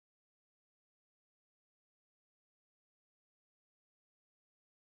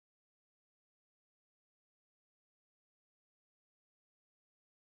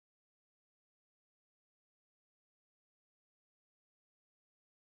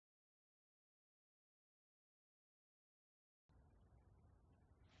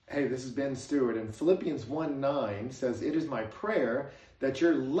Hey, this is Ben Stuart, and Philippians 1:9 says, "It is my prayer that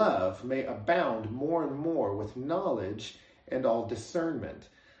your love may abound more and more with knowledge and all discernment."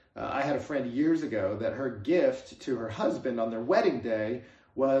 I had a friend years ago that her gift to her husband on their wedding day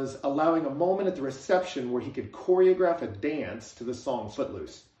was allowing a moment at the reception where he could choreograph a dance to the song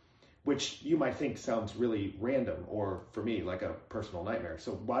Footloose, which you might think sounds really random, or for me, like a personal nightmare.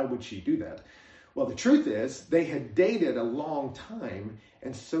 So why would she do that? Well, the truth is, they had dated a long time,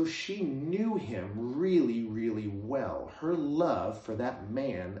 and so she knew him really, really well. Her love for that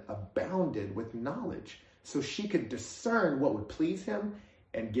man abounded with knowledge, so she could discern what would please him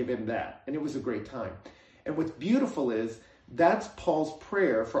and give him that. And it was a great time. And what's beautiful is, that's Paul's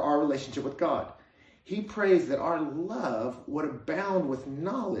prayer for our relationship with God. He prays that our love would abound with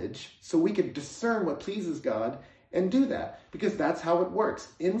knowledge so we could discern what pleases God and do that, because that's how it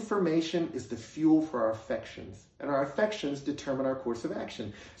works. Information is the fuel for our affections, and our affections determine our course of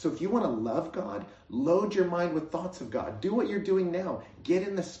action. So if you want to love God, load your mind with thoughts of God. Do what you're doing now. Get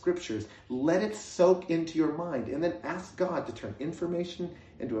in the scriptures. Let it soak into your mind, and then ask God to turn information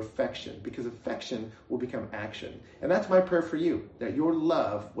into affection, because affection will become action. And that's my prayer for you, that your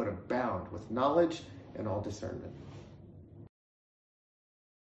love would abound with knowledge and all discernment.